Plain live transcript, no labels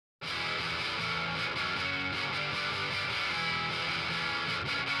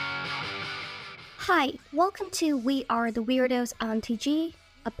Hi, welcome to We Are the Weirdos Auntie G,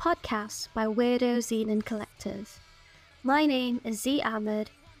 a podcast by Weirdo Zine and Collective. My name is Z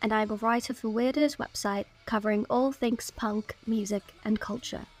Ahmed, and I'm a writer for Weirdo's website covering all things punk, music, and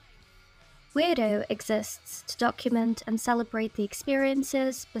culture. Weirdo exists to document and celebrate the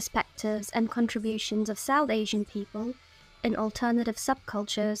experiences, perspectives, and contributions of South Asian people in alternative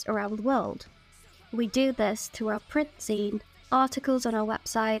subcultures around the world. We do this through our print zine, articles on our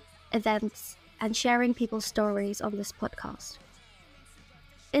website, events, and sharing people's stories on this podcast.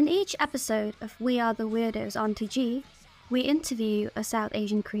 In each episode of We Are the Weirdos Auntie G, we interview a South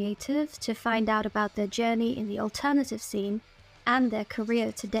Asian creative to find out about their journey in the alternative scene and their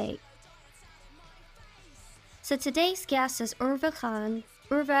career to date. So today's guest is Urvah Khan.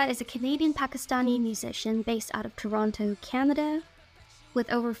 Urvah is a Canadian-Pakistani musician based out of Toronto, Canada. With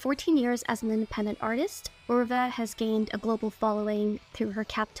over 14 years as an independent artist, Urvah has gained a global following through her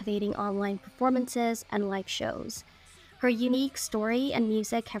captivating online performances and live shows. Her unique story and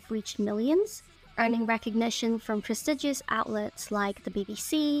music have reached millions, earning recognition from prestigious outlets like the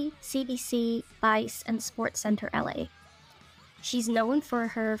BBC, CBC, Vice, and SportsCenter LA. She's known for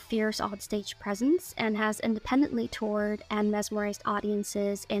her fierce onstage presence and has independently toured and mesmerized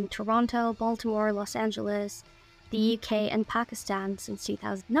audiences in Toronto, Baltimore, Los Angeles, the UK, and Pakistan since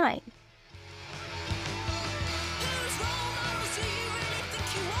 2009.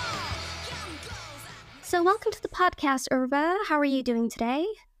 So welcome to the podcast, Urvah. How are you doing today?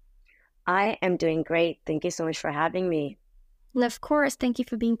 I am doing great. Thank you so much for having me. And of course, thank you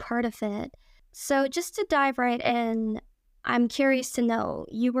for being part of it. So just to dive right in, I'm curious to know,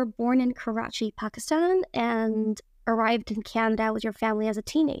 you were born in Karachi, Pakistan, and arrived in Canada with your family as a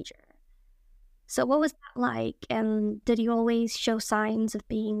teenager. So what was that like? And did you always show signs of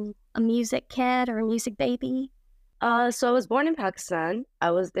being a music kid or a music baby? So I was born in Pakistan.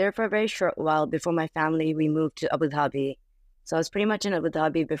 I was there for a very short while before my family, we moved to Abu Dhabi. So I was pretty much in Abu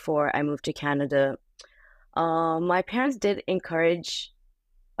Dhabi before I moved to Canada. My parents did encourage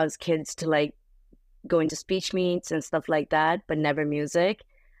us kids to go into speech meets and stuff like that, but never music.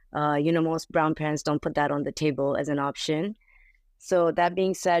 Most brown parents don't put that on the table as an option. So that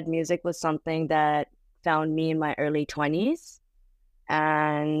being said, music was something that found me in my early 20s,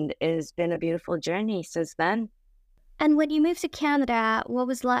 and it's been a beautiful journey since then. And when you moved to Canada, what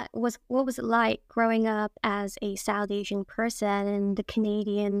was it like growing up as a South Asian person in the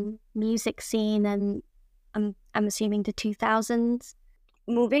Canadian music scene? And I'm assuming the 2000s.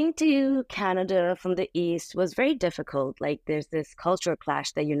 Moving to Canada from the East was very difficult. There's this cultural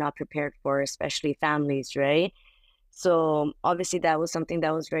clash that you're not prepared for, especially families, right? So obviously that was something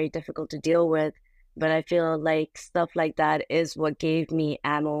that was very difficult to deal with. But I feel like stuff like that is what gave me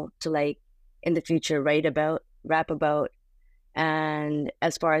ammo to in the future rap about. And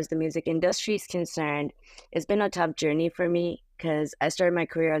as far as the music industry is concerned, it's been a tough journey for me because I started my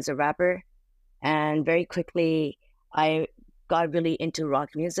career as a rapper, and very quickly I got really into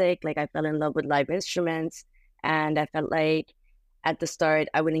rock music. I fell in love with live instruments, and I felt like at the start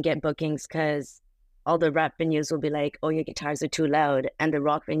I wouldn't get bookings because all the rap venues will be like, oh, your guitars are too loud. And the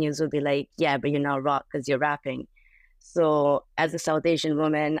rock venues will be like, yeah, but you're not rock because you're rapping. So as a South Asian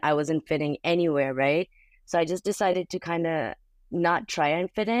woman, I wasn't fitting anywhere, right? So I just decided to kind of not try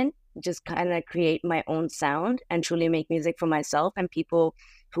and fit in, just kind of create my own sound and truly make music for myself and people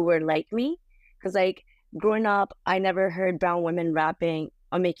who were like me. Because growing up, I never heard brown women rapping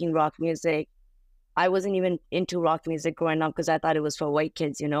or making rock music. I wasn't even into rock music growing up because I thought it was for white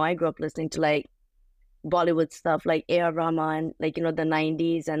kids. I grew up listening to Bollywood stuff like A.R. Rahman, the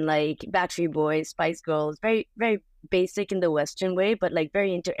 90s, and Backstreet Boys, Spice Girls, very, very basic in the Western way, but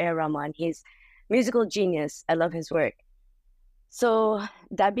very into A.R. Rahman. He's musical genius. I love his work. So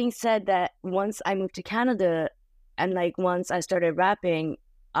that being said, that once I moved to Canada and once I started rapping,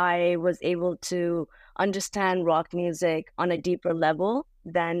 I was able to understand rock music on a deeper level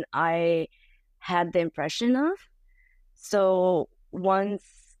than I had the impression of. So once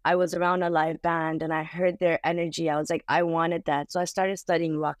I was around a live band and I heard their energy, I was like, I wanted that. So I started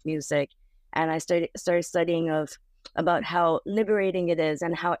studying rock music, and I started studying about how liberating it is,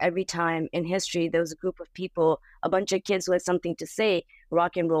 and how every time in history there was a group of people, a bunch of kids who had something to say,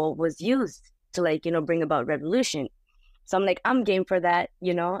 rock and roll was used to bring about revolution. So I'm like, I'm game for that.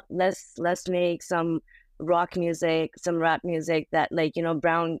 Let's make some rock music, some rap music that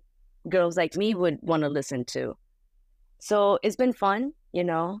brown girls like me would want to listen to. So it's been fun.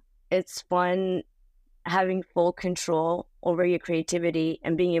 It's fun having full control over your creativity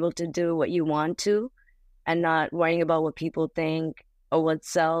and being able to do what you want to and not worrying about what people think or what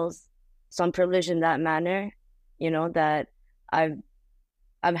sells. So I'm privileged in that manner, that I've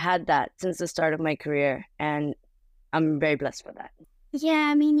I've had that since the start of my career, and I'm very blessed for that. Yeah,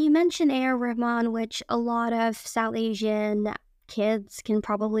 I mean, you mentioned Air Rahman, which a lot of South Asian kids can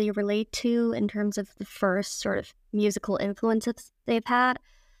probably relate to in terms of the first sort of musical influences they've had.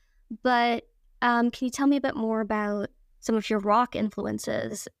 But can you tell me a bit more about some of your rock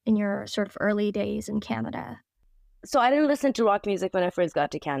influences in your sort of early days in Canada? So I didn't listen to rock music when I first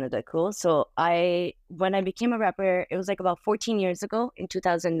got to Canada, cool. So when I became a rapper, it was like about 14 years ago in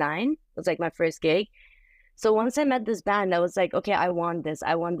 2009. It was like my first gig. So once I met this band, I was like, okay, I want this.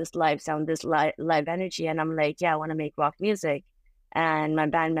 I want this live sound, this live energy. And I'm like, yeah, I want to make rock music. And my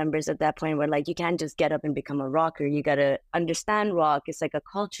band members at that point were like, you can't just get up and become a rocker. You got to understand rock. It's like a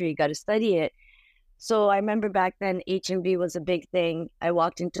culture. You got to study it. So I remember back then, HMV was a big thing. I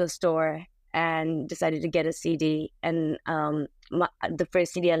walked into a store and decided to get a CD. And the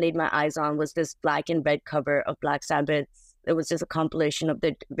first CD I laid my eyes on was this black and red cover of Black Sabbath. It was just a compilation of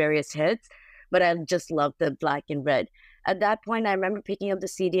the various hits, but I just loved the black and red. At that point, I remember picking up the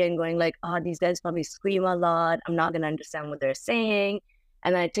CD and going like, oh, these guys probably scream a lot. I'm not going to understand what they're saying.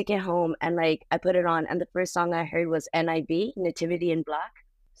 And then I took it home and like I put it on. And the first song I heard was NIB, Nativity in Black.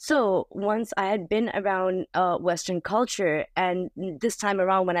 So once I had been around Western culture, and this time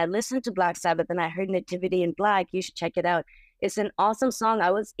around when I listened to Black Sabbath and I heard Nativity in Black, you should check it out. It's an awesome song. I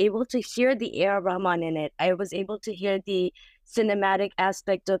was able to hear the A.R. Rahman in it. I was able to hear the cinematic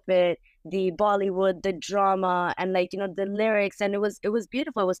aspect of it, the Bollywood, the drama, and like, the lyrics. And it was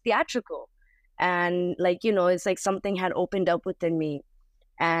beautiful. It was theatrical. And like, it's like something had opened up within me.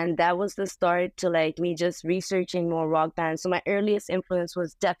 And that was the start to like me just researching more rock bands. So my earliest influence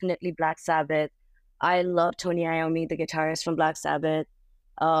was definitely Black Sabbath. I love Tony Iommi, the guitarist from Black Sabbath.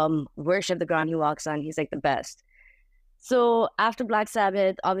 Worship the ground he walks on. He's like the best. So after Black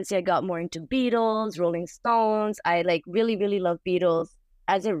Sabbath, obviously I got more into Beatles, Rolling Stones. I like really, really love Beatles.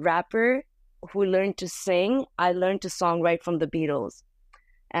 As a rapper who learned to sing, I learned to songwrite from the Beatles.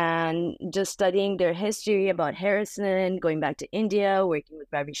 And just studying their history about Harrison, going back to India, working with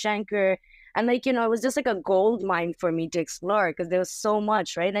Ravi Shankar. And like, it was just like a gold mine for me to explore because there was so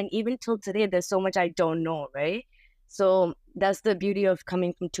much, right? And even till today, there's so much I don't know, right? So that's the beauty of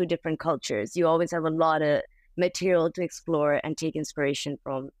coming from two different cultures. You always have a lot of material to explore and take inspiration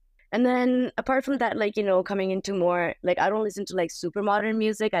from. And then apart from that, like, coming into more, like, I don't listen to like super modern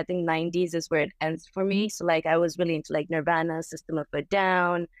music. I think 90s is where it ends for me. So like, I was really into like Nirvana, System of a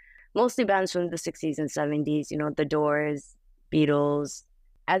Down, mostly bands from the 60s and 70s, The Doors, Beatles.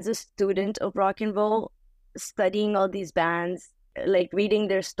 As a student of rock and roll, studying all these bands, like reading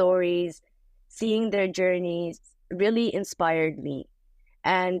their stories, seeing their journeys really inspired me.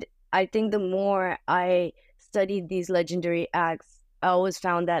 And I think the more I studied these legendary acts, I always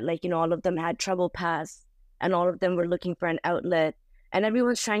found that like, all of them had troubled pasts and all of them were looking for an outlet and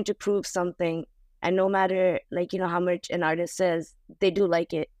everyone's trying to prove something. And no matter like, how much an artist says, they do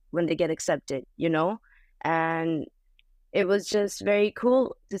like it when they get accepted, And it was just very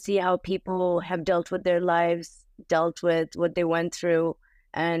cool to see how people have dealt with their lives, dealt with what they went through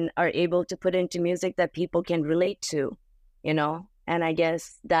and are able to put into music that people can relate to, And I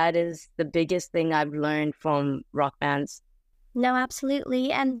guess that is the biggest thing I've learned from rock bands. No,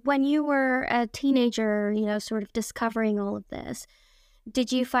 absolutely. And when you were a teenager, sort of discovering all of this,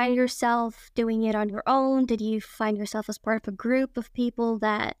 did you find yourself doing it on your own? Did you find yourself as part of a group of people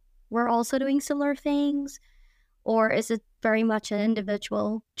that were also doing similar things? Or is it very much an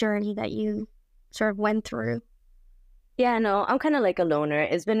individual journey that you sort of went through? Yeah, no, I'm kind of like a loner.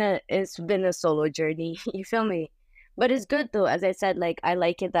 It's been a solo journey. You feel me? But it's good though. As I said, like I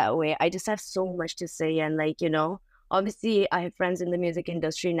like it that way. I just have so much to say and like, obviously I have friends in the music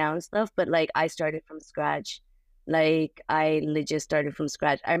industry now and stuff, but like I started from scratch. Like I legit started from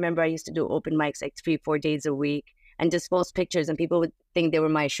scratch. I remember I used to do open mics like 3-4 days a week and just post pictures and people would think they were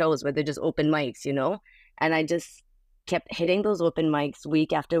my shows, but they're just open mics, And I just kept hitting those open mics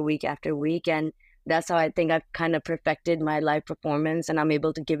week after week after week. And that's how I think I've kind of perfected my live performance and I'm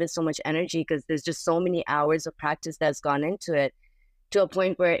able to give it so much energy because there's just so many hours of practice that's gone into it. To a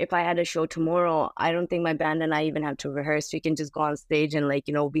point where if I had a show tomorrow, I don't think my band and I even have to rehearse. We can just go on stage and like,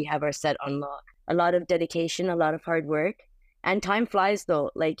 we have our set on lock. A lot of dedication, a lot of hard work. And time flies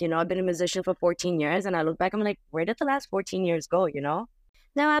though. Like, I've been a musician for 14 years and I look back, I'm like, where did the last 14 years go, No,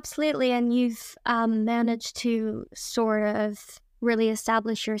 absolutely. And you've managed to sort of really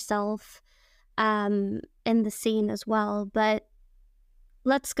establish yourself in the scene as well. But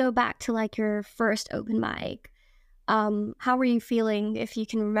let's go back to like your first open mic. How were you feeling, if you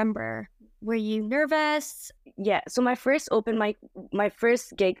can remember? Were you nervous? Yeah, so my first open mic, my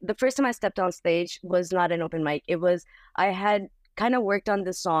first gig, the first time I stepped on stage was not an open mic. I had kind of worked on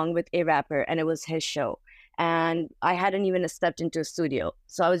this song with a rapper, and it was his show. And I hadn't even stepped into a studio.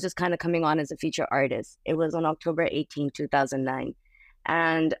 So I was just kind of coming on as a feature artist. It was on October 2009.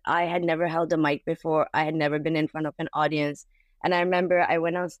 And I had never held a mic before. I had never been in front of an audience. And I remember I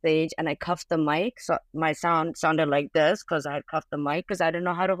went on stage and I cuffed the mic. So my sound sounded like this because I had cuffed the mic because I didn't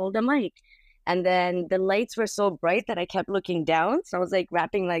know how to hold a mic. And then the lights were so bright that I kept looking down. So I was like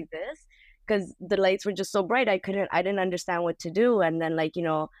rapping like this because the lights were just so bright. I didn't understand what to do. And then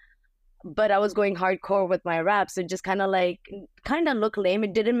but I was going hardcore with my raps. It just kind of looked lame.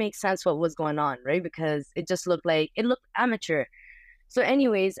 It didn't make sense what was going on, right? Because it just looked amateur. So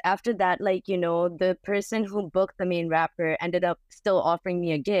anyways, after that, the person who booked the main rapper ended up still offering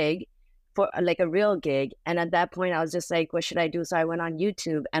me a gig for like a real gig. And at that point, I was just like, what should I do? So I went on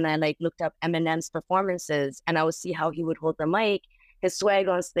YouTube and I looked up Eminem's performances, and I would see how he would hold the mic, his swag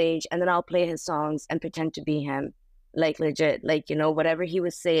on stage, and then I'll play his songs and pretend to be him. Like legit, whatever he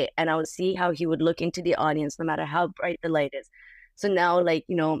would say, and I would see how he would look into the audience no matter how bright the light is. So now,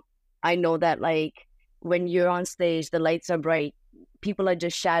 I know that when you're on stage, the lights are bright, people are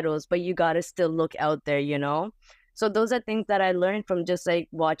just shadows, but you gotta still look out there. So those are things that I learned from just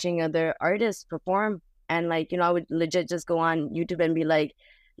watching other artists perform. And I would legit just go on YouTube and be like,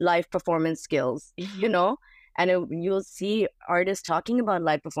 live performance skills, and you'll see artists talking about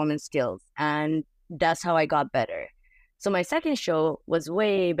live performance skills, and that's how I got better. So my second show was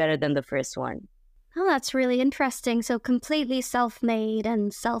way better than the first one. Oh, that's really interesting. So completely self-made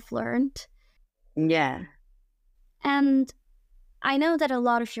and self-learned. Yeah. And I know that a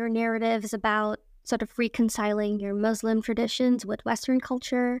lot of your narrative is about sort of reconciling your Muslim traditions with Western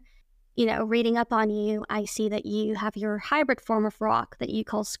culture. Reading up on you, I see that you have your hybrid form of rock that you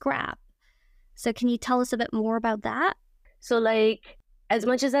call scrap. So can you tell us a bit more about that? So as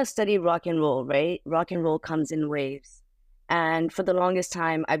much as I've studied rock and roll, right? Rock and roll comes in waves. And for the longest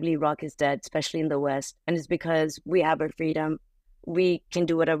time, I believe rock is dead, especially in the West. And it's because we have our freedom. We can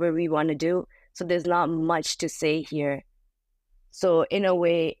do whatever we want to do. So there's not much to say here. So in a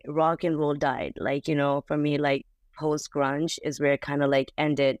way, rock and roll died. For me, post-grunge is where it kind of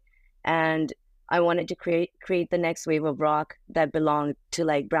ended. And I wanted to create the next wave of rock that belonged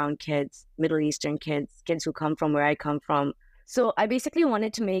to brown kids, Middle Eastern kids who come from where I come from. So I basically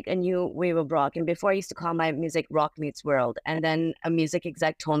wanted to make a new wave of rock. And before, I used to call my music Rock Meets World. And then a music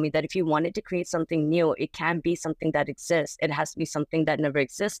exec told me that if you wanted to create something new, it can't be something that exists. It has to be something that never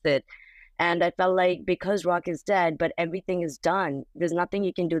existed. And I felt like because rock is dead, but everything is done, there's nothing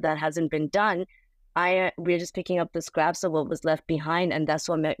you can do that hasn't been done. We're just picking up the scraps of what was left behind. And that's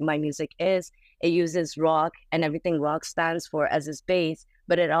what my music is. It uses rock and everything rock stands for as its base,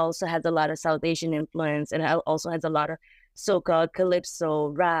 but it also has a lot of South Asian influence, and it also has a lot of soca, calypso,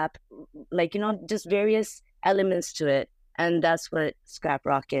 rap, just various elements to it. And that's what scrap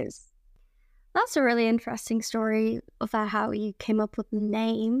rock is. That's a really interesting story about how you came up with the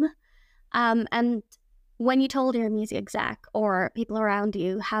name. And when you told your music exec or people around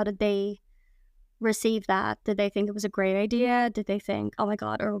you, how did they receive that? Did they think it was a great idea? Did they think, oh my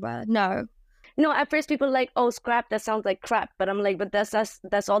God, Urvah, no? No, at first people were oh, scrap, that sounds like crap. But I'm but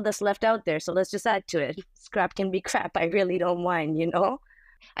that's all that's left out there. So let's just add to it. Scrap can be crap. I really don't mind,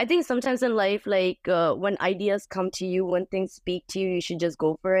 I think sometimes in life, when ideas come to you, when things speak to you, you should just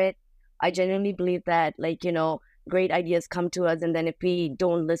go for it. I genuinely believe that, great ideas come to us. And then if we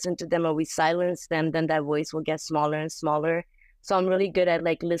don't listen to them or we silence them, then that voice will get smaller and smaller. So I'm really good at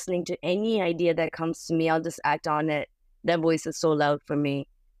listening to any idea that comes to me. I'll just act on it. That voice is so loud for me.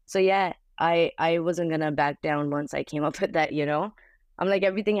 So yeah. I wasn't going to back down once I came up with that, I'm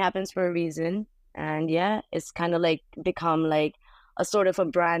everything happens for a reason. And yeah, it's kind of become a sort of a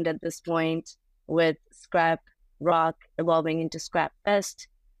brand at this point, with scrap rock evolving into ScrapFest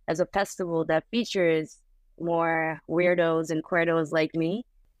as a festival that features more weirdos and queerdos like me.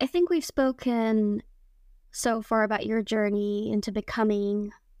 I think we've spoken so far about your journey into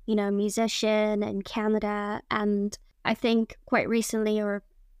becoming, a musician in Canada. And I think quite recently, or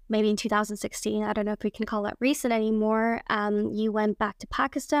maybe in 2016, I don't know if we can call that recent anymore, you went back to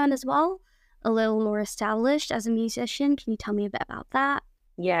Pakistan as well, a little more established as a musician. Can you tell me a bit about that?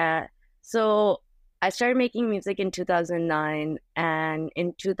 Yeah. So I started making music in 2009, and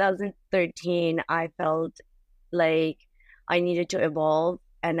in 2013, I felt like I needed to evolve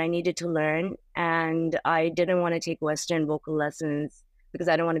and I needed to learn, and I didn't want to take Western vocal lessons because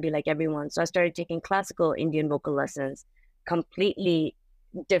I don't want to be like everyone. So I started taking classical Indian vocal lessons, completely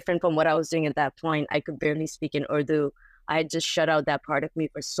different from what I was doing at that point. I could barely speak in Urdu. I had just shut out that part of me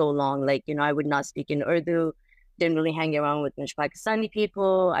for so long. I would not speak in Urdu, didn't really hang around with much Pakistani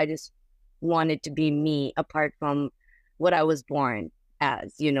people. I just wanted to be me apart from what I was born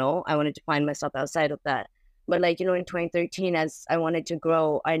as, you know? I wanted to find myself outside of that. But like, you know, in 2013, as I wanted to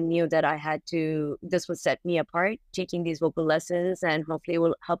grow, I knew that this would set me apart, taking these vocal lessons, and hopefully it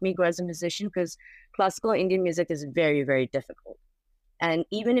will help me grow as a musician, because classical Indian music is very, very difficult. And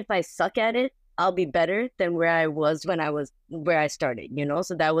even if I suck at it, I'll be better than where I was where I started, you know?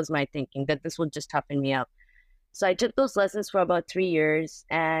 So that was my thinking, that this will just toughen me up. So I took those lessons for about 3 years,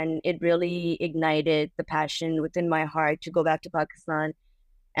 and it really ignited the passion within my heart to go back to Pakistan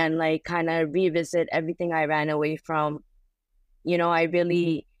and like kind of revisit everything I ran away from. You know, I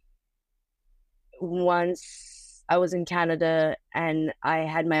really, once I was in Canada and I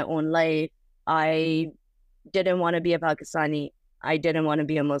had my own life, I didn't want to be a Pakistani. I didn't want to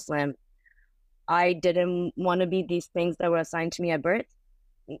be a Muslim. I didn't want to be these things that were assigned to me at birth.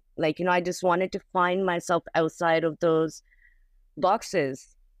 Like, you know, I just wanted to find myself outside of those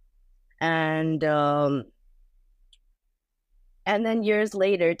boxes. And then years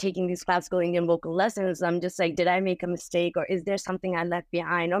later, taking these classical Indian vocal lessons, I'm just like, did I make a mistake, or is there something I left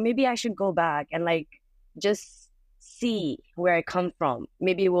behind? Or maybe I should go back and like just see where I come from.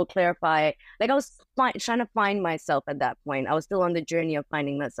 Maybe it will clarify. Like I was trying to find myself at that point. I was still on the journey of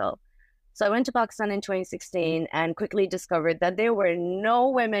finding myself. So I went to Pakistan in 2016 and quickly discovered that there were no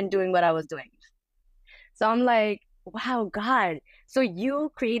women doing what I was doing. So I'm like, wow, God, so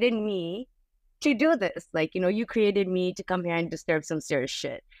you created me to do this. Like, you know, you created me to come here and disturb some serious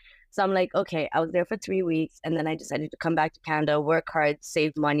shit. So I'm like, okay, I was there for 3 weeks, and then I decided to come back to Canada, work hard,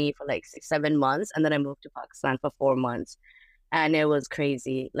 save money for like 6, 7 months. And then I moved to Pakistan for 4 months. And it was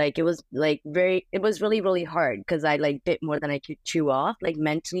crazy. Like, it was really, really hard because I like bit more than I could chew off. Like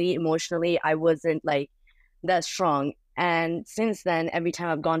mentally, emotionally, I wasn't like that strong. And since then, every time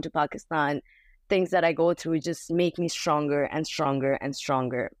I've gone to Pakistan, things that I go through just make me stronger and stronger and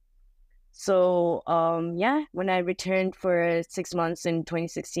stronger. So yeah, when I returned for 6 months in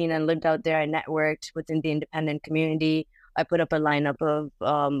 2016 and lived out there, I networked within the independent community. I put up a lineup of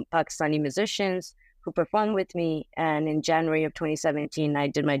Pakistani musicians who performed with me. And in January of 2017, I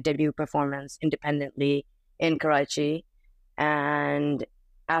did my debut performance independently in Karachi. And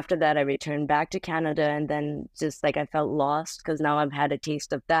after that, I returned back to Canada, and then just like I felt lost because now I've had a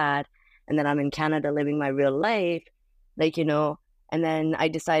taste of that. And then I'm in Canada living my real life, like, you know. And then I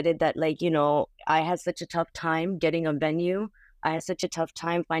decided that, like, you know, I had such a tough time getting a venue. I had such a tough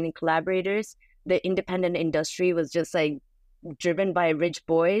time finding collaborators. The independent industry was just like driven by rich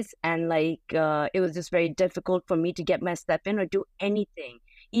boys. And like, it was just very difficult for me to get my step in or do anything,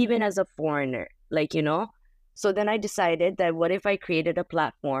 even as a foreigner, like, you know. So then I decided that what if I created a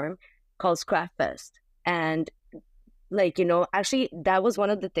platform called ScrapFest? And like, you know, actually, that was one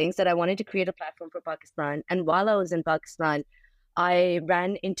of the things that I wanted to create a platform for Pakistan. And while I was in Pakistan, I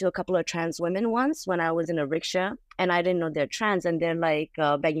ran into a couple of trans women once when I was in a rickshaw, and I didn't know they're trans, and they're like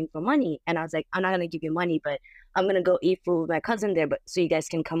begging for money. And I was like, I'm not going to give you money, but I'm going to go eat food with my cousin there, but so you guys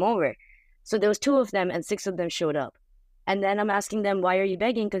can come over. So there was 2 of them, and 6 of them showed up. And then I'm asking them, why are you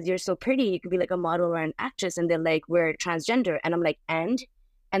begging? Because you're so pretty. You could be like a model or an actress. And they're like, we're transgender. And I'm like, and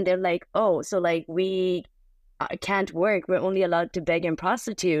they're like, oh, so like we can't work. We're only allowed to beg and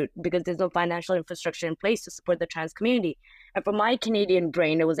prostitute because there's no financial infrastructure in place to support the trans community. And for my Canadian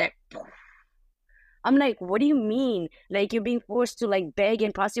brain, it was like, I'm like, what do you mean? Like, you're being forced to like beg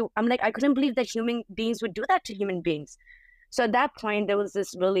and prostitute? I'm like, I couldn't believe that human beings would do that to human beings. So at that point, there was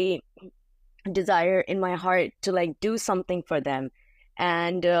this really desire in my heart to like do something for them.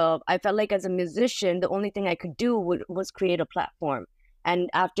 And I felt like as a musician, the only thing I could do was create a platform.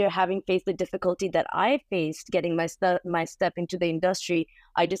 And after having faced the difficulty that I faced getting my step into the industry,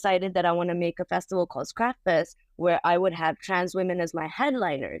 I decided that I want to make a festival called ScrapFest, where I would have trans women as my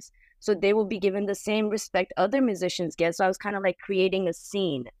headliners. So they will be given the same respect other musicians get. So I was kind of like creating a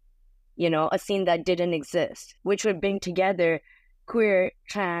scene, you know, a scene that didn't exist, which would bring together queer,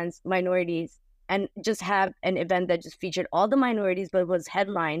 trans, minorities, and just have an event that just featured all the minorities, but was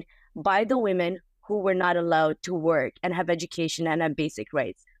headlined by the women who were not allowed to work and have education and have basic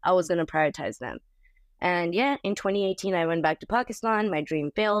rights. I was going to prioritize them. And yeah, in 2018, I went back to Pakistan. My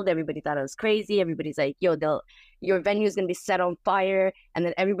dream failed. Everybody thought I was crazy. Everybody's like, yo, your venue is going to be set on fire. And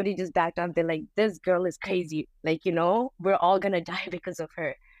then everybody just backed up. They're like, this girl is crazy. Like, you know, we're all going to die because of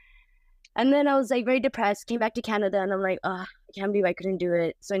her. And then I was like very depressed, came back to Canada, and I'm like, I can't believe I couldn't do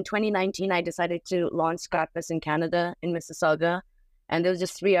it. So in 2019, I decided to launch ScrapFest in Canada, in Mississauga. And there was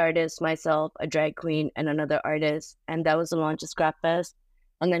just 3 artists, myself, a drag queen, and another artist. And that was the launch of ScrapFest.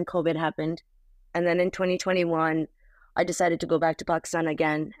 And then COVID happened. And then in 2021, I decided to go back to Pakistan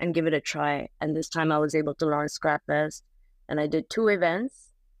again and give it a try. And this time I was able to launch ScrapFest. And I did 2 events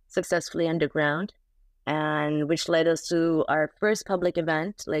successfully underground. and which led us to our first public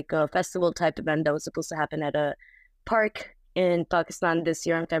event, like a festival type event that was supposed to happen at a park in Pakistan this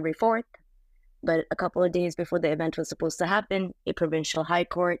year on February 4th. But a couple of days before the event was supposed to happen, a provincial high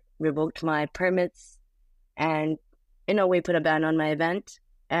court revoked my permits and in a way put a ban on my event.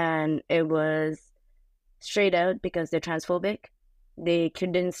 And it was straight out because they're transphobic. They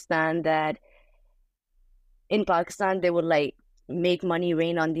couldn't stand that in Pakistan they would like make money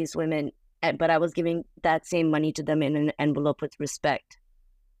rain on these women, but I was giving that same money to them in an envelope with respect.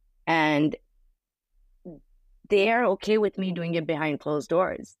 And they are okay with me doing it behind closed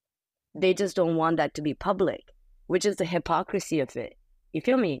doors. They just don't want that to be public, which is the hypocrisy of it. You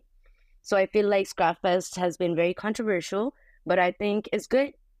feel me? So I feel like ScrapFest has been very controversial, but I think it's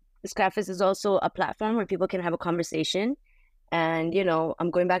good. ScrapFest is also a platform where people can have a conversation. And, you know,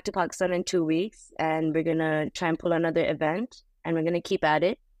 I'm going back to Pakistan in 2 weeks and we're going to try and pull another event and we're going to keep at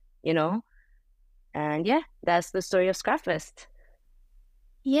it, you know? And yeah, that's the story of ScrapFest.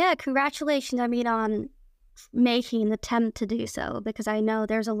 Yeah, congratulations, I mean, on making an attempt to do so, because I know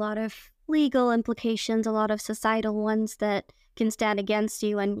there's a lot of legal implications, a lot of societal ones that can stand against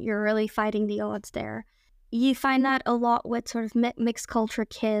you, and you're really fighting the odds there. You find that a lot with sort of mixed culture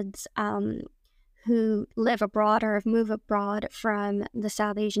kids who live abroad or have moved abroad from the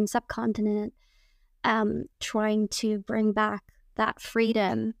South Asian subcontinent, trying to bring back that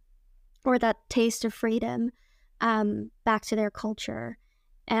freedom or that taste of freedom back to their culture.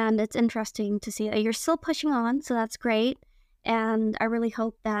 And it's interesting to see that you're still pushing on, so that's great. And I really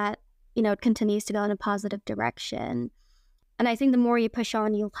hope that, you know, it continues to go in a positive direction. And I think the more you push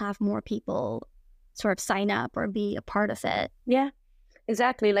on, you'll have more people sort of sign up or be a part of it. Yeah,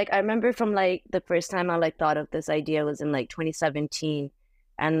 exactly. Like I remember from like the first time I like thought of this idea was in like 2017.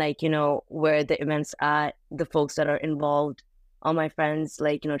 And like, you know, where the events at, the folks that are involved, all my friends,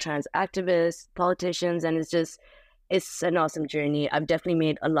 like, you know, trans activists, politicians, and it's an awesome journey. I've definitely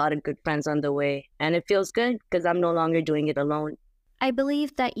made a lot of good friends on the way, and it feels good because I'm no longer doing it alone. I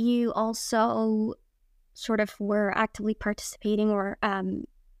believe that you also sort of were actively participating or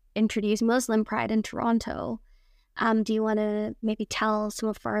introduced Muslim Pride in Toronto. Do you want to maybe tell some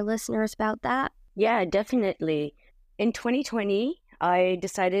of our listeners about that? Yeah, definitely. In 2020, I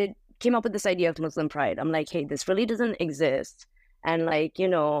came up with this idea of Muslim Pride. I'm like, hey, this really doesn't exist. And like, you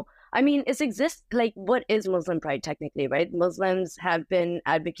know, I mean, it exists, like, what is Muslim Pride technically, right? Muslims have been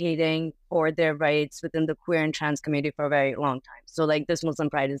advocating for their rights within the queer and trans community for a very long time. So, like, this Muslim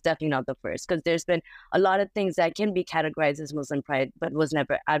Pride is definitely not the first, because there's been a lot of things that can be categorized as Muslim Pride, but was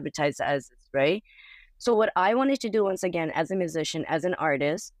never advertised as this, right? So what I wanted to do, once again, as a musician, as an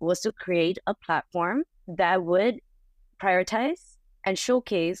artist, was to create a platform that would prioritize and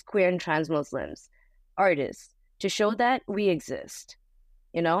showcase queer and trans Muslims, artists, to show that we exist.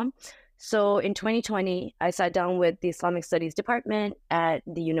 You know? So in 2020, I sat down with the Islamic Studies department at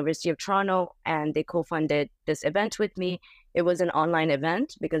the University of Toronto, and they co-funded this event with me. It was an online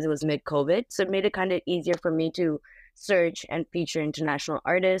event because it was mid-COVID. So it made it kind of easier for me to search and feature international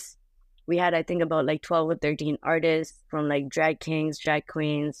artists. We had, I think, about like 12 or 13 artists from like drag kings, drag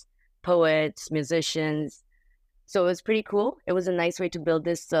queens, poets, musicians. So it was pretty cool. It was a nice way to build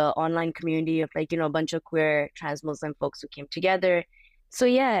this online community of like, you know, a bunch of queer trans Muslim folks who came together. So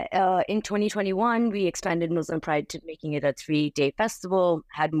yeah, in 2021, we expanded Muslim Pride to making it a 3-day festival,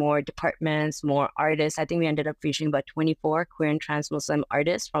 had more departments, more artists. I think we ended up featuring about 24 queer and trans Muslim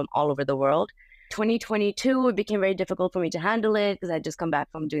artists from all over the world. 2022, it became very difficult for me to handle it because I had just come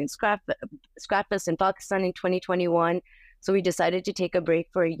back from doing ScrapFest in Pakistan in 2021. So we decided to take a break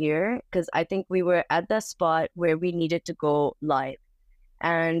for a year because I think we were at that spot where we needed to go live.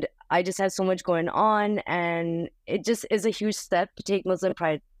 And I just had so much going on, and it just is a huge step to take Muslim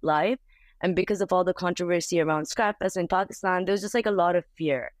Pride live. And because of all the controversy around ScrapFest in Pakistan, there was just like a lot of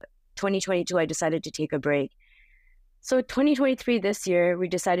fear. 2022, I decided to take a break. So 2023, this year, we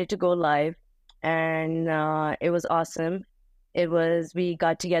decided to go live, and it was awesome. We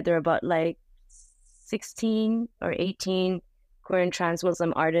got together about like 16 or 18 queer and trans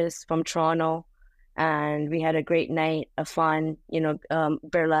Muslim artists from Toronto. And we had a great night of fun, you know,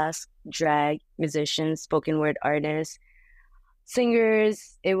 burlesque, drag, musicians, spoken word artists,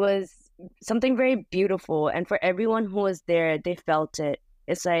 singers. It was something very beautiful. And for everyone who was there, they felt it.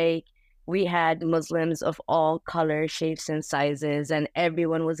 It's like we had Muslims of all colors, shapes, and sizes, and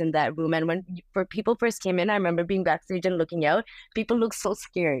everyone was in that room. And when people first came in, I remember being backstage and looking out, people looked so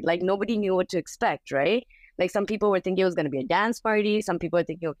scared. Like nobody knew what to expect, right? Like some people were thinking it was going to be a dance party. Some people were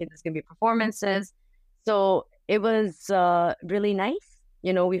thinking, okay, this is going to be performances. So it was really nice.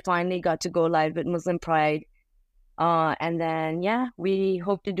 You know, we finally got to go live with Muslim Pride. And then, yeah, we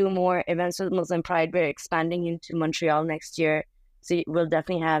hope to do more events with Muslim Pride. We're expanding into Montreal next year. So we'll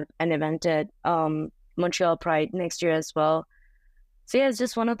definitely have an event at Montreal Pride next year as well. So yeah, it's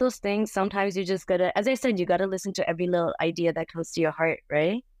just one of those things. Sometimes you just gotta, as I said, you gotta listen to every little idea that comes to your heart,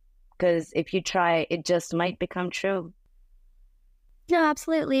 right? Because if you try, it just might become true. No,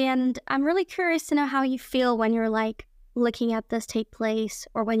 absolutely. And I'm really curious to know how you feel when you're like looking at this take place,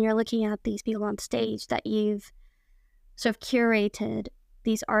 or when you're looking at these people on stage that you've sort of curated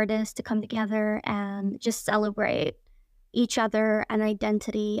these artists to come together and just celebrate each other and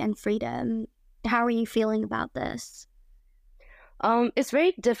identity and freedom. How are you feeling about this? It's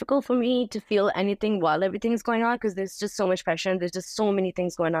very difficult for me to feel anything while everything is going on because there's just so much pressure and there's just so many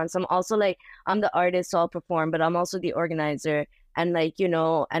things going on. So I'm also like, I'm the artist, so I'll perform, but I'm also the organizer, and like,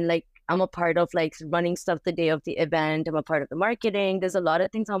 and like I'm a part of like running stuff the day of the event. I'm a part of the marketing. There's a lot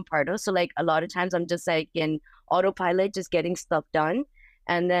of things I'm part of. So like a lot of times I'm just like in autopilot, just getting stuff done.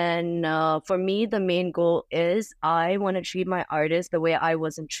 And then for me, the main goal is I want to treat my artists the way I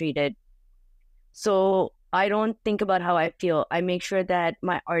wasn't treated. So I don't think about how I feel. I make sure that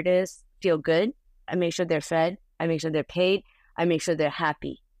my artists feel good. I make sure they're fed. I make sure they're paid. I make sure they're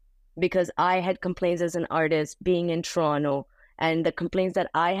happy. Because I had complaints as an artist being in Toronto. And the complaints that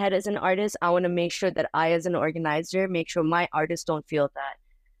I had as an artist, I want to make sure that I, as an organizer, make sure my artists don't feel that.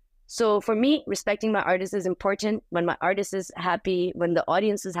 So for me, respecting my artist is important. When my artist is happy, when the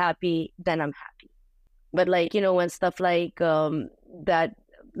audience is happy, then I'm happy. But like, when stuff like that,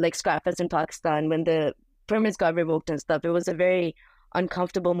 like ScrapFest in Pakistan, when the permits got revoked and stuff, it was a very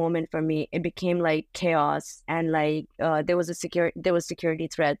uncomfortable moment for me. It became like chaos, and like there was security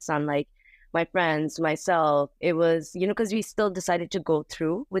threats on like my friends, myself. It was, because we still decided to go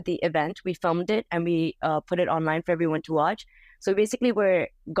through with the event. We filmed it and we put it online for everyone to watch. So basically we're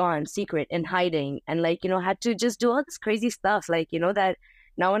gone secret and hiding, and like, had to just do all this crazy stuff. Like, that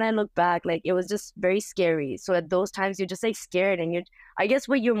now when I look back, like it was just very scary. So at those times you're just like scared, and I guess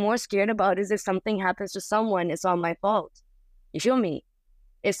what you're more scared about is if something happens to someone, it's all my fault. You feel me?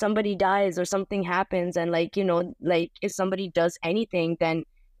 If somebody dies or something happens, and like, like if somebody does anything, then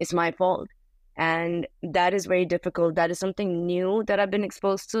it's my fault. And that is very difficult. That is something new that I've been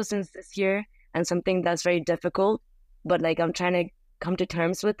exposed to since this year, and something that's very difficult. But like, I'm trying to come to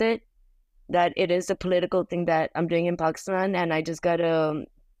terms with it, that it is a political thing that I'm doing in Pakistan, and I just gotta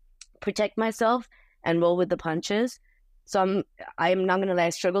protect myself and roll with the punches. So I'm not gonna lie, I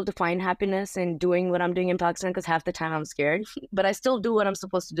struggle to find happiness in doing what I'm doing in Pakistan because half the time I'm scared. But I still do what I'm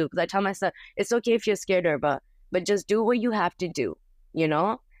supposed to do because I tell myself it's okay if you're scared, Urvah, but just do what you have to do,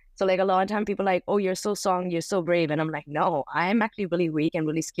 So like a lot of time people are like, oh, you're so strong, you're so brave. And I'm like, no, I'm actually really weak and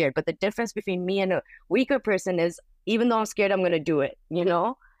really scared. But the difference between me and a weaker person is, even though I'm scared, I'm going to do it,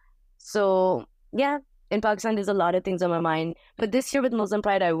 So yeah, in Pakistan, there's a lot of things on my mind. But this year with Muslim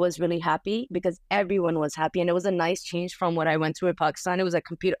Pride, I was really happy because everyone was happy. And it was a nice change from what I went through in Pakistan. It was a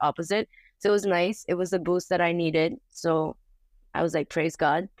complete opposite. So it was nice. It was the boost that I needed. So I was like, praise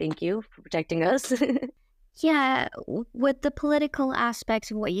God. Thank you for protecting us. Yeah, with the political aspects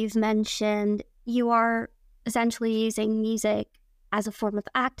of what you've mentioned, you are essentially using music as a form of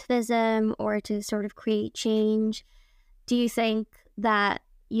activism or to sort of create change. Do you think that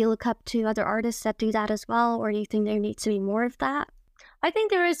you look up to other artists that do that as well, or do you think there needs to be more of that? I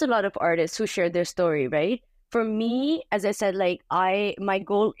think there is a lot of artists who share their story, right? For me, as I said, like my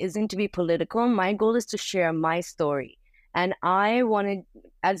goal isn't to be political. My goal is to share my story. And I wanted,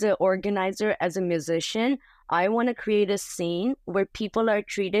 as an organizer, as a musician, I want to create a scene where people are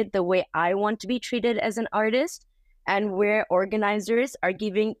treated the way I want to be treated as an artist, and where organizers are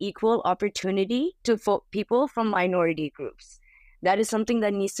giving equal opportunity to people from minority groups. That is something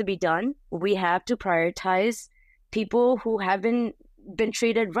that needs to be done. We have to prioritize people who haven't been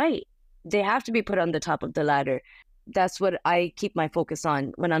treated right. They have to be put on the top of the ladder. That's what I keep my focus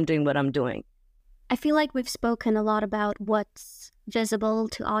on when I'm doing what I'm doing. I feel like we've spoken a lot about what's visible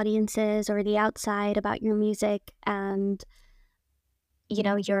to audiences or the outside about your music and,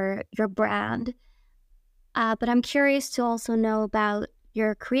 your brand. But I'm curious to also know about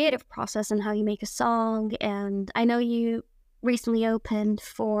your creative process and how you make a song. And I know you recently opened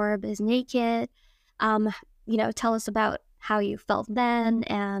for Biz Naked. Tell us about how you felt then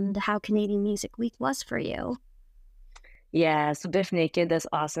and how Canadian Music Week was for you. Yeah, so Biff Naked, that's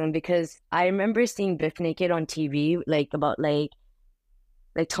awesome because I remember seeing Biff Naked on TV about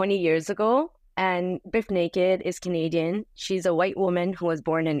 20 years ago. And Biff Naked is Canadian. She's a white woman who was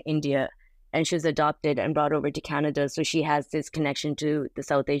born in India, and she was adopted and brought over to Canada. So she has this connection to the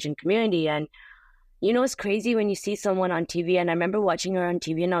South Asian community. And You know, it's crazy when you see someone on TV, and I remember watching her on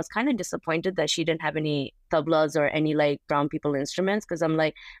TV, and I was kind of disappointed that she didn't have any tablas or any like brown people instruments, because I'm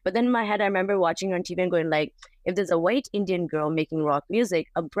like, but then in my head, I remember watching her on TV and going like, if there's a white Indian girl making rock music,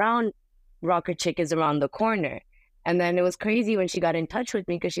 a brown rocker chick is around the corner. And then it was crazy when she got in touch with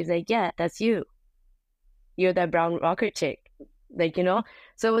me because she's like, yeah, that's you. You're that brown rocker chick. Like, you know,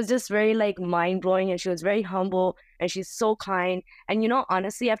 so it was just very like mind blowing, and she was very humble, and she's so kind. And, you know,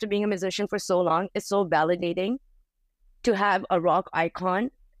 honestly, after being a musician for so long, it's so validating to have a rock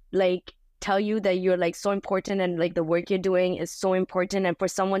icon like tell you that you're like so important, and like the work you're doing is so important, and for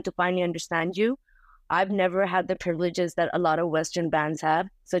someone to finally understand you. I've never had the privileges that a lot of Western bands have,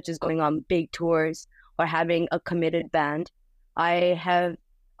 such as going on big tours or having a committed band. I have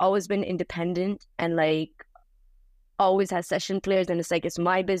always been independent and like always had session players, and it's like, it's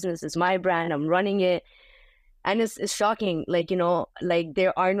my business, it's my brand, I'm running it. And it's shocking, like, you know, like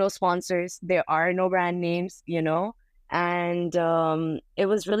there are no sponsors, there are no brand names, you know. And it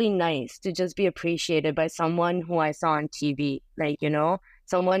was really nice to just be appreciated by someone who I saw on TV, like, you know,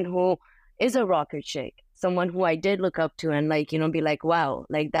 someone who is a rocker chick, someone who I did look up to, and like, you know, be like, wow,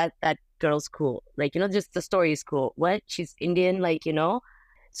 like that girl's cool, like, you know, just the story is cool. What, she's Indian, like, you know.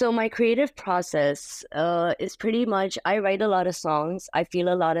 So my creative process is pretty much, I write a lot of songs, I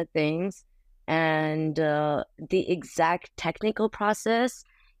feel a lot of things, and the exact technical process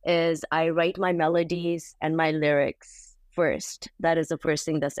is I write my melodies and my lyrics first. That is the first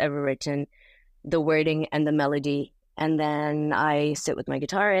thing that's ever written, the wording and the melody. And then I sit with my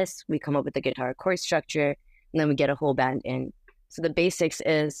guitarist, we come up with the guitar chord structure, and then we get a whole band in. So the basics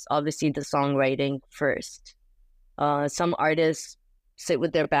is obviously the songwriting first. Some artists sit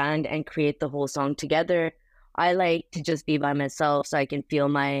with their band and create the whole song together. I like to just be by myself so I can feel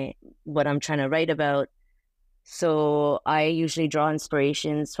what I'm trying to write about. So I usually draw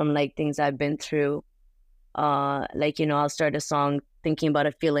inspirations from like things I've been through. Like, you know, I'll start a song thinking about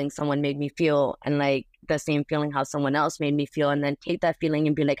a feeling someone made me feel, and like the same feeling how someone else made me feel, and then take that feeling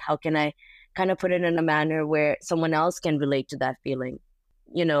and be like, how can I kind of put it in a manner where someone else can relate to that feeling?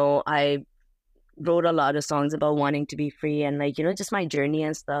 You know, I wrote a lot of songs about wanting to be free, and like, you know, just my journey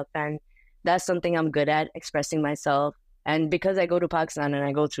and stuff. And that's something I'm good at, expressing myself. And because I go to Pakistan and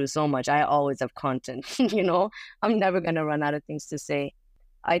I go through so much, I always have content. You know, I'm never going to run out of things to say.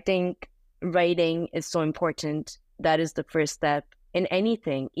 I think writing is so important. That is the first step in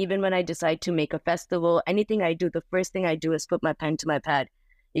anything. Even when I decide to make a festival, anything I do, the first thing I do is put my pen to my pad.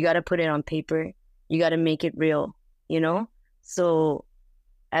 You got to put it on paper. You got to make it real, you know? So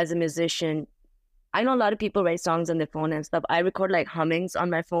as a musician, I know a lot of people write songs on their phone and stuff. I record like hummings on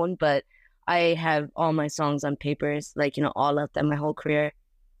my phone, but I have all my songs on papers, like, you know, all of them, my whole career.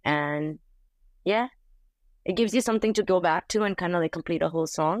 And yeah, it gives you something to go back to and kind of like complete a whole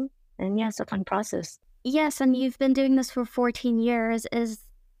song. And yeah, it's a fun process. Yes, and you've been doing this for 14 years.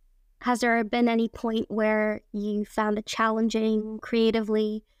 Has there been any point where you found it challenging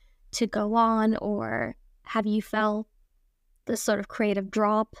creatively to go on, or have you felt this sort of creative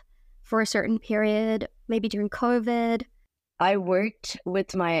drop for a certain period, maybe during COVID? I worked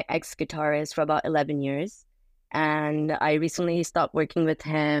with my ex-guitarist for about 11 years, and I recently stopped working with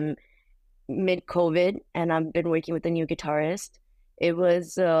him mid-COVID, and I've been working with a new guitarist. It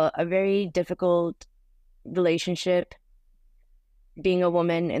was a very difficult relationship. Being a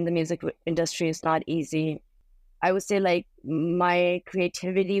woman in the music industry is not easy. I would say like my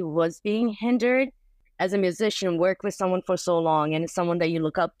creativity was being hindered. As a musician, work with someone for so long, and it's someone that you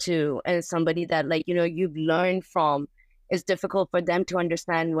look up to, and it's somebody that, like, you know, you've learned from. It's difficult for them to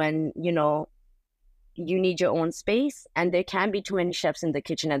understand when, you know, you need your own space, and there can't be too many chefs in the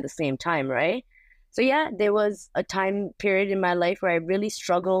kitchen at the same time, right? So yeah, there was a time period in my life where I really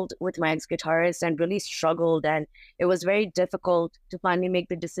struggled with my ex-guitarist, and really struggled, and it was very difficult to finally make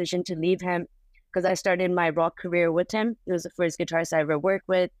the decision to leave him, because I started my rock career with him. He was the first guitarist I ever worked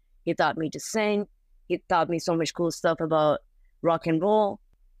with. He taught me to sing. He taught me so much cool stuff about rock and roll.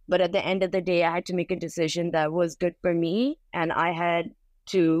 But at the end of the day, I had to make a decision that was good for me, and I had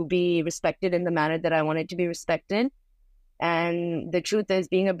to be respected in the manner that I wanted to be respected. And the truth is,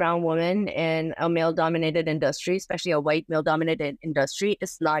 being a brown woman in a male-dominated industry, especially a white male-dominated industry,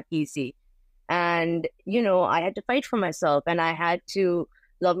 is not easy. And, you know, I had to fight for myself, and I had to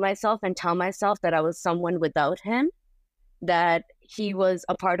love myself and tell myself that I was someone without him, that he was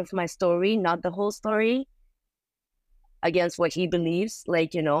a part of my story, not the whole story, against what he believes,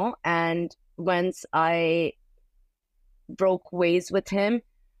 like, you know. And once I broke ways with him,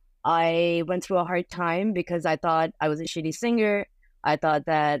 I went through a hard time because I thought I was a shitty singer. I thought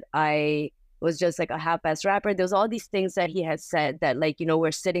that I was just like a half-assed rapper. There's all these things that he has said that like, you know,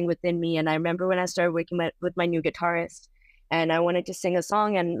 were sitting within me. And I remember when I started working with my new guitarist and I wanted to sing a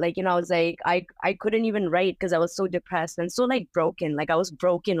song and like, you know, I was like, I couldn't even write because I was so depressed and so like broken. Like I was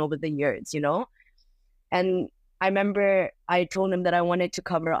broken over the years, you know? And I remember I told him that I wanted to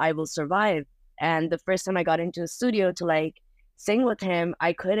cover I Will Survive. And the first time I got into the studio to like sing with him,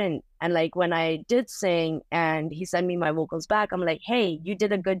 I couldn't. And like when I did sing and he sent me my vocals back, I'm like, hey, you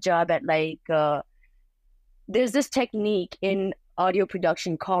did a good job at like, there's this technique in audio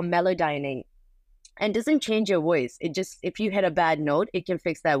production called melodyning and doesn't change your voice. It just, if you hit a bad note, it can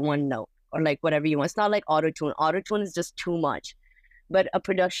fix that one note or like whatever you want. It's not like auto-tune. Auto-tune is just too much. But a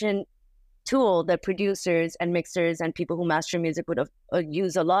production tool that producers and mixers and people who master music would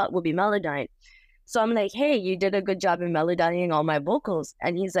use a lot would be Melodyne. So I'm like, hey, you did a good job in melodyning all my vocals.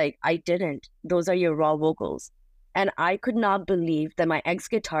 And he's like, I didn't. Those are your raw vocals. And I could not believe that my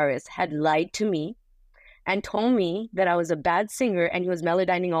ex-guitarist had lied to me and told me that I was a bad singer and he was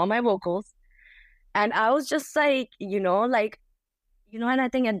melodyning all my vocals. And I was just like, and I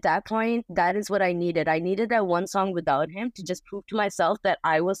think at that point, that is what I needed. I needed that one song without him to just prove to myself that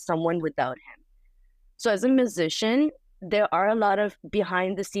I was someone without him. So as a musician, there are a lot of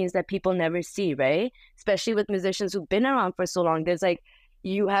behind the scenes that people never see, right? Especially with musicians who've been around for so long. There's like,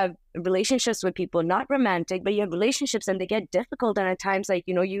 you have relationships with people, not romantic, but you have relationships and they get difficult. And at times, like,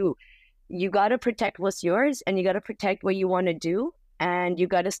 you know, you got to protect what's yours and you got to protect what you want to do and you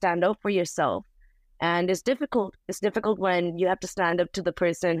got to stand up for yourself. And it's difficult. It's difficult when you have to stand up to the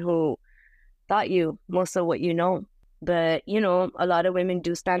person who taught you most of what you know. But, you know, a lot of women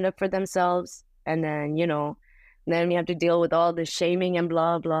do stand up for themselves. And then, you know, then we have to deal with all the shaming and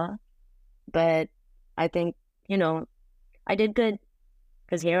blah, blah. But I think, you know, I did good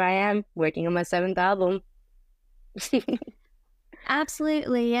because here I am working on my 7th album.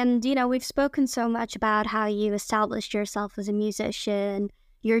 Absolutely. And, you know, we've spoken so much about how you established yourself as a musician,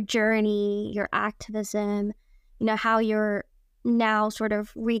 your journey, your activism, you know, how you're now sort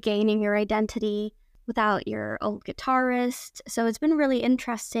of regaining your identity without your old guitarist. So it's been really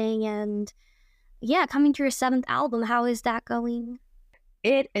interesting. And yeah, coming to your 7th album, how is that going?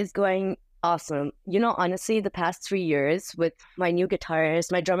 It is going awesome. You know, honestly, the past 3 years with my new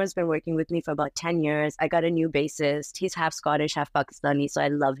guitarist, my drummer's been working with me for about 10 years. I got a new bassist. He's half Scottish, half Pakistani, so I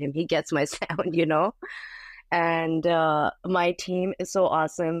love him. He gets my sound, you know? And my team is so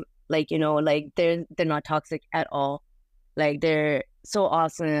awesome. Like, you know, like they're not toxic at all. Like they're so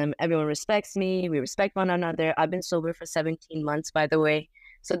awesome. Everyone respects me. We respect one another. I've been sober for 17 months, by the way.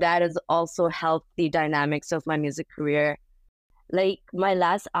 So that has also helped the dynamics of my music career. Like my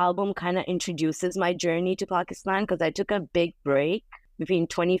last album kind of introduces my journey to Pakistan because I took a big break between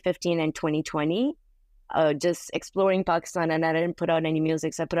 2015 and 2020. Just exploring Pakistan, and I didn't put out any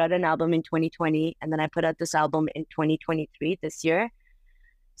music. So I put out an album in 2020 and then I put out this album in 2023 this year.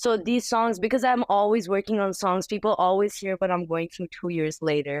 So these songs, because I'm always working on songs, people always hear what I'm going through 2 years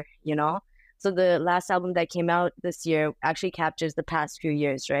later, you know? So the last album that came out this year actually captures the past few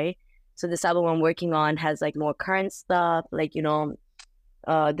years, right? So this album I'm working on has like more current stuff, like, you know,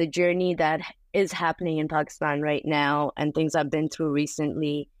 the journey that is happening in Pakistan right now and things I've been through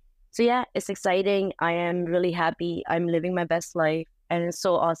recently. So yeah, it's exciting. I am really happy. I'm living my best life. And it's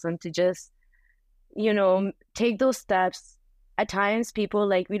so awesome to just, you know, take those steps. At times, people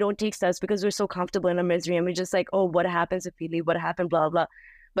like, we don't take steps because we're so comfortable in our misery. And we're just like, oh, what happens if we leave? What happened? Blah, blah.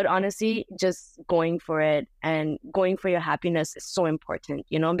 But honestly, just going for it and going for your happiness is so important,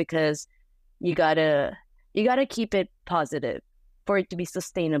 you know, because you gotta keep it positive for it to be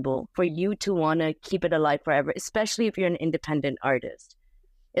sustainable, for you to want to keep it alive forever, especially if you're an independent artist.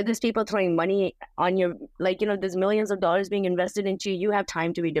 If there's people throwing money on your, like, you know, there's millions of dollars being invested into you, you have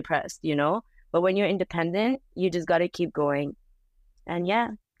time to be depressed, you know? But when you're independent, you just got to keep going. And yeah,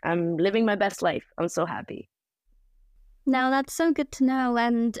 I'm living my best life. I'm so happy. Now, that's so good to know.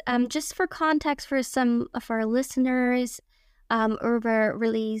 And just for context for some of our listeners, Urvah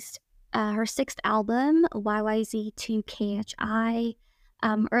released her 6th album, YYZ2KHI,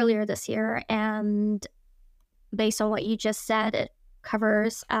 earlier this year. And based on what you just said, it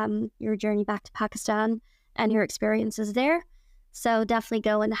covers your journey back to Pakistan and your experiences there. So definitely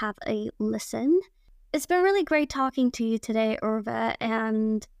go and have a listen. It's been really great talking to you today, Urvah.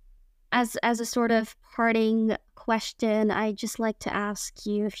 And as a sort of parting question, I'd just like to ask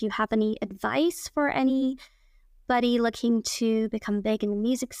you if you have any advice for anybody looking to become big in the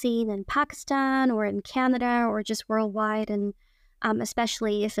music scene in Pakistan or in Canada or just worldwide, and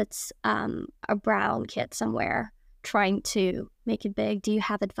especially if it's a brown kid somewhere trying to make it big. Do you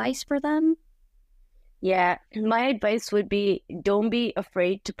have advice for them? Yeah, my advice would be don't be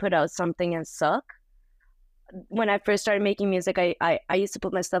afraid to put out something and suck. When I first started making music, I used to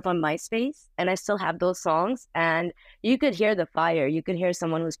put my stuff on MySpace, and I still have those songs. And you could hear the fire. You could hear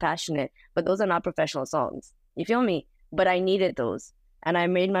someone who's passionate, but those are not professional songs. You feel me? But I needed those. And I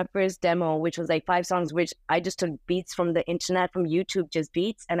made my first demo, which was like 5 songs, which I just took beats from the internet, from YouTube, just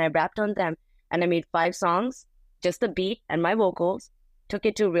beats, and I rapped on them. And I made 5 songs, just the beat and my vocals, took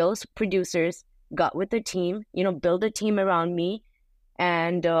it to real producers, got with the team, build a team around me,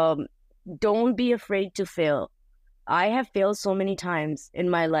 and don't be afraid to fail. I have failed so many times in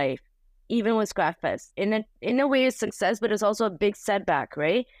my life, even with ScrapFest. In a way, it's success, but it's also a big setback,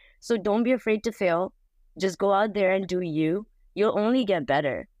 right? So don't be afraid to fail. Just go out there and do you. You'll only get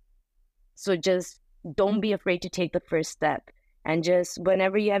better. So just don't be afraid to take the first step. And just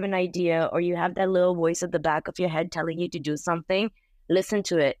whenever you have an idea or you have that little voice at the back of your head telling you to do something, listen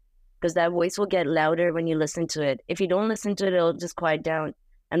to it, because that voice will get louder when you listen to it. If you don't listen to it, it'll just quiet down.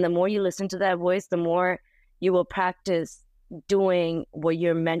 And the more you listen to that voice, the more you will practice doing what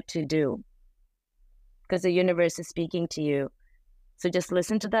you're meant to do, because the universe is speaking to you. So just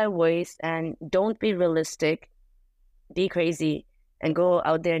listen to that voice and don't be realistic. Be crazy and go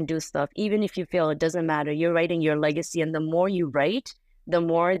out there and do stuff. Even if you fail, it doesn't matter. You're writing your legacy, and the more you write, the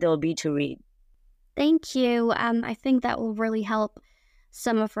more there'll be to read. Thank you. I think that will really help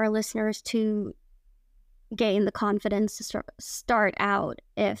some of our listeners to gain the confidence to start out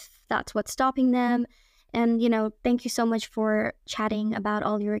if that's what's stopping them. And, thank you so much for chatting about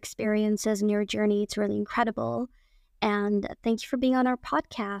all your experiences and your journey. It's really incredible. And thank you for being on our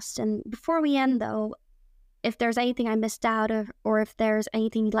podcast. And before we end, though, if there's anything I missed out of, or if there's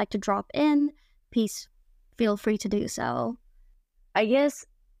anything you'd like to drop in, please feel free to do so. I guess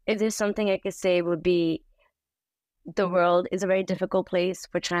if there's something I could say would be, the world is a very difficult place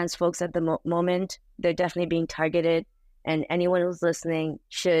for trans folks at the moment. They're definitely being targeted, and anyone who's listening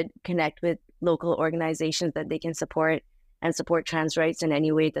should connect with local organizations that they can support and support trans rights in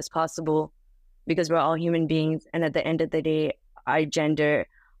any way that's possible, because we're all human beings. And at the end of the day, our gender,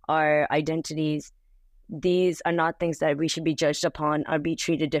 our identities, these are not things that we should be judged upon or be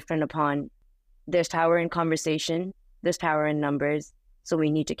treated different upon. There's power in conversation. There's power in numbers. So we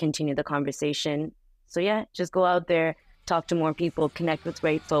need to continue the conversation. So yeah, just go out there, talk to more people, connect with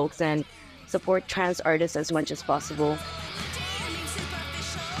great folks, and support trans artists as much as possible.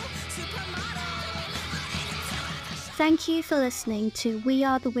 Thank you for listening to We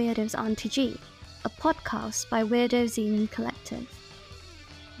Are the Weirdos on TG, a podcast by Weirdo Zine Collective.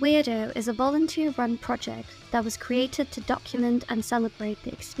 Weirdo is a volunteer-run project that was created to document and celebrate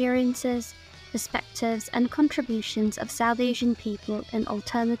the experiences, perspectives, and contributions of South Asian people in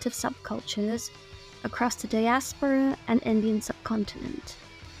alternative subcultures across the diaspora and Indian subcontinent.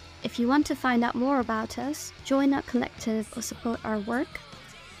 If you want to find out more about us, join our collective, or support our work,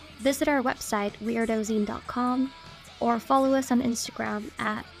 visit our website weirdozine.com or follow us on Instagram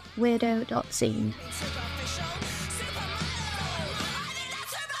at weirdo.zine.